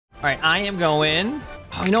All right, I am going.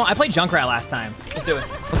 Oh, you know, I played Junkrat last time. Let's do it.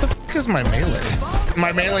 What the fuck is my melee?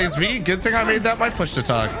 My melee is V. Good thing I made that my push to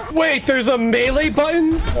talk. Wait, there's a melee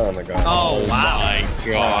button? Oh my god. Oh, wow. My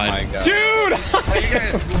God. Oh my god.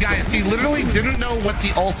 Dude! Guys, he literally didn't know what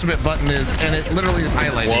the ultimate button is, and it literally is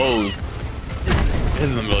highlighted. Whoa. It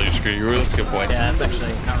is in the middle of your screen. That's a good point. Yeah, that's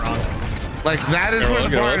actually not wrong. Like, that is where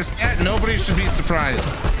the bar is at. Nobody should be surprised.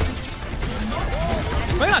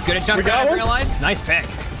 We're not good at Junkrat, I realized. Nice pick.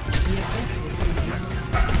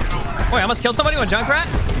 Wait, I almost killed somebody with Junkrat?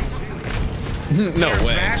 No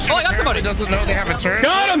way. Oh, I got somebody. Doesn't know they have a turn.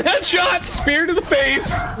 Got him! Headshot! Spear to the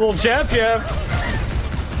face! Little jab.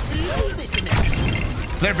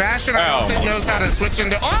 They're bashing. I don't think knows how to switch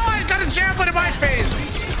into. Oh, I got a javelin in my face.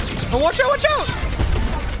 Oh, watch out, watch out!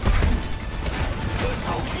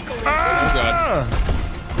 Oh, God.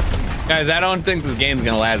 Guys, I don't think this game's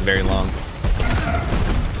gonna last very long.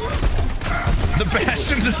 The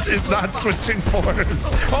Bastion is not switching forms.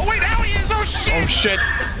 Oh, wait, now he is. Oh, shit. Oh, shit.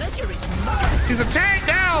 He's a tank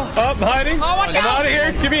now. Up, hiding. Oh, watch I'm out. out of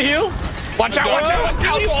here. Give me a heal. Watch out, watch out.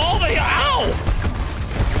 Give you all the. Ow!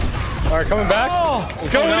 All right, coming back. Oh,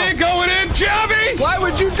 going in, Jabby. Why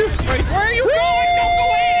would you do? Wait, where are you going? Don't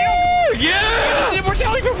go in. Yeah. We're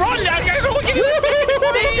telling you to run now. You gotta go get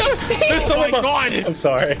this. There's someone. Oh, my God. I'm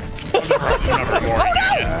sorry.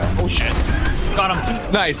 Oh, shit. Got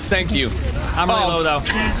him. Nice, thank you. I'm really low, though.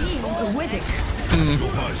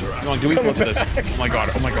 Come on, do we go for this? Oh my god,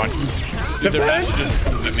 oh my god. They're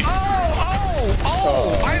just at me.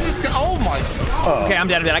 Oh, I just got, oh my. Okay, I'm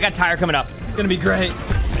dead. I got Tire coming up. It's gonna be great.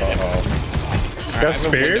 Got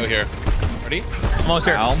spear here. Ready? Almost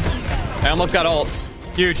here. Ow. I almost got ult.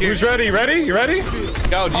 Huge. Who's ready? You ready?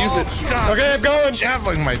 Go, use it. God, Okay, I'm going.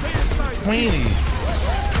 Javelin, my queenie.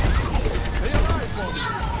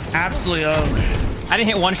 Absolutely ugly. I didn't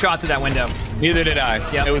hit one shot through that window. Neither did I.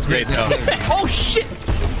 Yep. It was great though. Oh shit!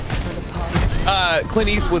 Clint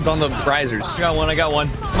Eastwood's on the risers. I got one.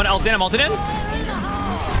 I'm gonna ult in. I'm ulted in.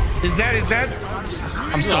 Is that?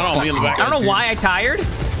 I'm so I don't know why I tired.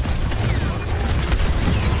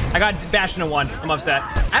 I got Bastion in one. I'm upset.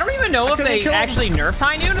 I don't even know if they actually nerfed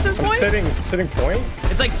High Noon at this point. Sitting point.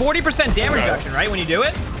 It's like 40% damage reduction, right? When you do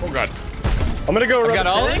it. Oh god. I'm gonna go. Got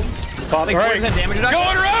all. Like 40% damage reduction.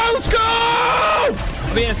 Going around. Let's go.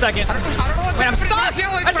 I'll be in a second. Wait, I'm stuck. I just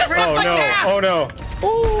got stuck like that. Oh no.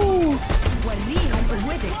 Ooh.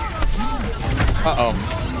 Uh-oh.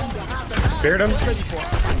 Speared him.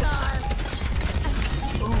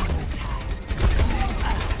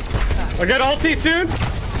 I got ulti soon.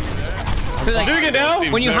 So, like, doing it now.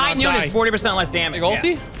 When you High Noon, it's 40% less damage. Big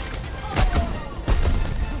ulti?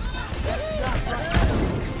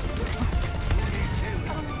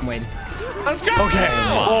 Wait. Let's go. Okay.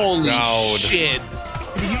 Holy shit.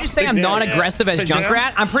 Did you just say I'm non-aggressive as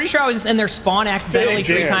Junkrat? I'm pretty sure I was in their spawn accidentally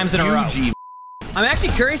 3 times in a row. I'm actually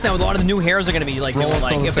curious now what a lot of the new hairs are going to be like doing,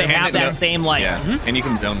 like if they have that same like, And you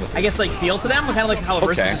can zone with it. I guess like feel to them, kind of like how the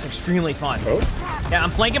versus is extremely fun. Yeah,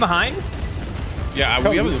 I'm flanking behind. Yeah,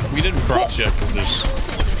 we didn't cross yet because there's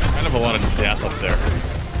kind of a lot of death up there.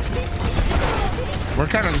 We're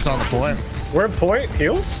kind of just on the point. We're at point.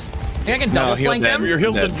 Heals? I think I can double flank them. Your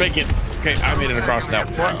heels didn't make it. Okay, I made it across that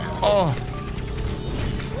one. Oh,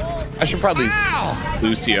 I should probably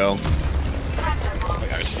Lucio. Oh my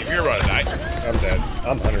god, Steve, you're about to die. I'm dead.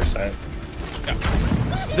 I'm 100%. Yeah.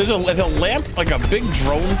 There's a lamp, like a big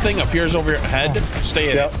drone thing appears over your head.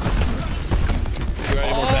 Stay in it.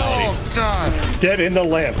 oh God. Get in the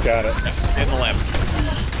lamp. Got it. In the lamp.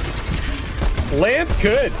 Lamp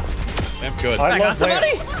good. Lamp good. I got love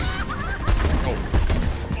somebody. lamp.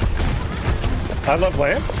 I love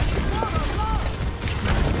lamp.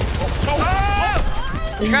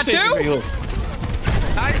 You got 2?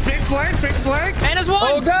 Nice, big flank. And there's 1.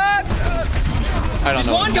 Oh god! I don't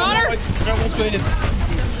know. 1 got her.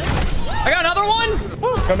 I got another one.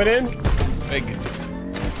 Coming in. Big.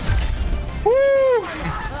 Woo!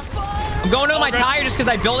 I'm going to my tire just because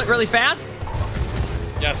I built it really fast.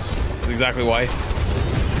 Yes, that's exactly why.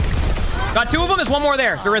 Got 2 of them. There's 1 more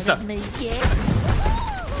there. Darissa.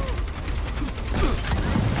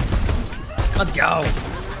 Let's go.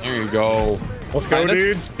 Here you go. Let's go,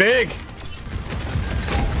 dudes. Big.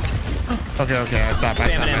 Okay, I stopped.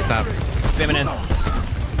 I stopped. Spamming in.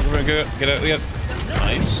 We're gonna go get it.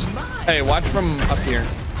 Nice. Hey, watch from up here.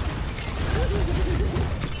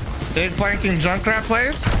 Big flanking Junkrat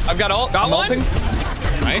plays. I've got ult. Got one.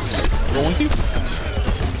 Nice. Going to.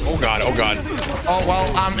 Oh god. Oh god. Oh well.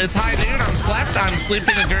 It's high noon. I'm slept. I'm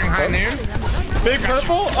sleeping during high noon. Big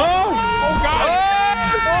purple. Oh. Oh god.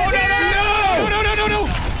 Oh no.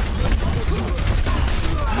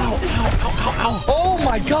 Oh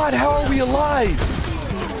my God, how are we alive?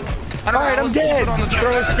 All right, I'm dead.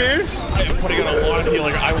 Throwing spears. I am putting on a lot of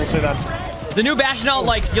healing. I will say that. The new Bastionel,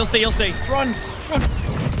 like, you'll see. Run.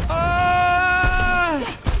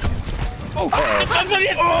 Oh,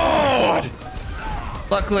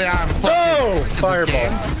 Luckily, I'm Oh, fireball.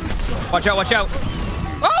 game. Watch out.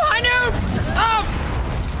 Oh, I knew.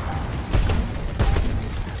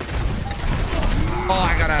 Oh,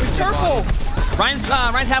 I got out of Careful. Ryan's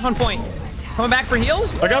half on point. Coming back for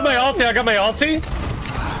heals. I got my ulti.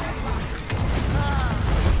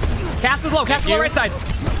 Cast is low right side.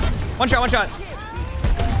 One shot. Hey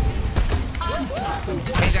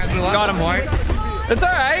guys, we lost Got him. Boy. it's all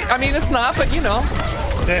right. I mean, it's not, but you know.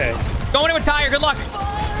 Dang. Going in with Tyre. Good luck.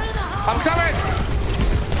 I'm coming.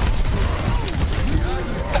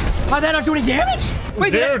 How'd that not do any damage?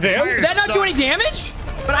 Wait, Zero damage? Did that not do any damage?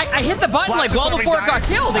 But I hit the button like well before it got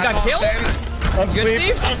killed. It got killed. I'm Good,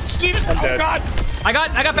 Steve. Steve. I'm dead. God. I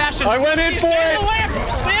got Bastion. I went in for it.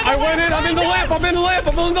 I went in. I'm in the lamp. I'm in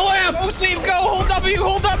the lamp. Go, Steve, go. Hold W.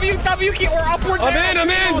 W key or upwards. I'm in.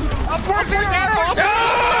 Upwards arrow.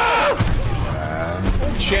 Ah!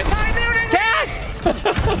 Shit. Cass!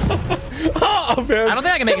 Oh, man. I don't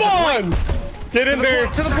think I can make it. Come on. Get in there.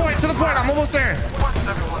 To the point. I'm almost there.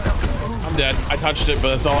 I'm dead. I touched it, but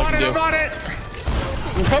that's all I can do. I'm on it.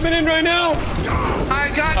 I'm coming in right now.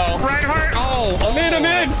 I got Reinhardt. Oh, I'm in. I'm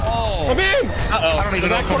in. I don't even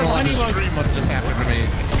know if I'm on the stream what just happened to me.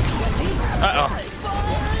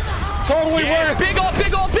 Totally worth. Big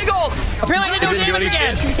ult. Apparently I didn't do damage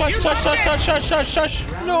again. Shush.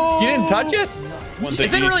 No. You didn't touch it?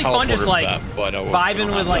 It's been really fun just like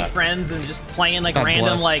vibing with like friends and just playing like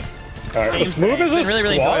random like All right, let's move as a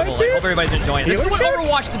really squad, enjoyable. Like, dude. hope everybody's enjoying it. This is what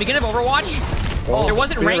Overwatch, at the beginning of Overwatch, there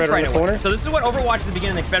wasn't ranked right away. So this is what Overwatch at the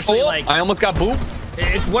beginning, especially like I almost got booped.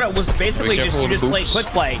 it's what it was basically just you just play quick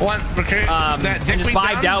play. What? McCree? And just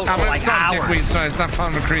vibed out for like hours. So it's not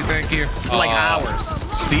fun, McCree. Thank you. For like hours.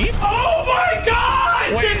 Steve? Oh my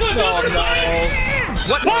God! Wait, There's another ledge!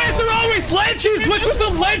 Why is there always ledges? What's with the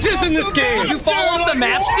ledges in this game? Did you fall off the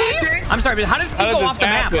map, Steve? I'm sorry, but how does Steve go off the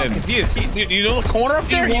map? I'm confused. You know the corner up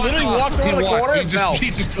there? He literally walked around the corner and fell.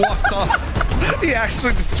 He just walked off. He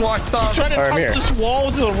actually just walked off. He tried to touch this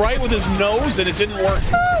wall to the right with his nose and it didn't work.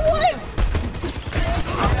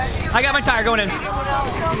 I got my tire going in.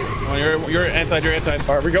 Oh, you're inside.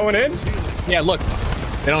 Are we going in? Yeah, look.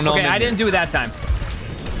 They don't know. Okay, I didn't do it that time.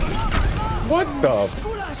 What the?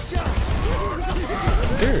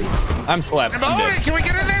 Dude. I'm slapped. I'm dead. Can we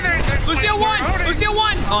get in there? Lucio won!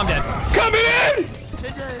 Oh, I'm dead. Coming in!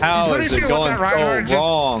 How is it going so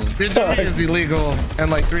wrong? Is illegal in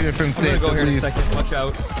like 3 different states at least. Watch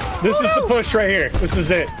out. This is the push right here. This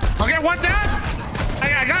is it. Okay, one down.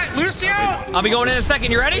 I got Lucio. I'll be going in a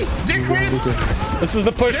second. You ready? Dickweed. This is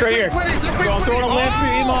the push right here. I'm throwing a lamp for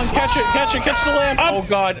you, Emongg. Catch the lamp. Oh,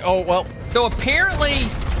 God. Oh, well. So apparently...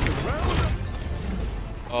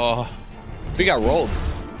 Oh, we got rolled.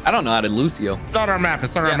 I don't know how to Lucio. It's on our map.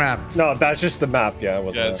 Our map. No, that's just the map. Yeah, it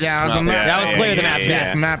wasn't. Yeah, it was on map. That was clear the map.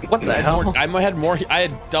 Yeah. Map. What the hell? I had more. I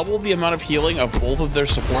had double the amount of healing of both of their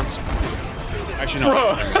supports. Actually,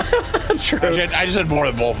 no. True. Actually, I just had more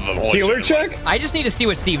than both of them. Holy Healer shit. check? I just need to see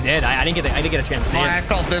what Steve did. I didn't get a chance to see it. I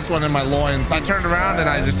felt this one in my loins. I turned around and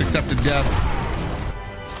I just accepted death.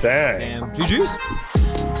 Dang. Damn. GG's.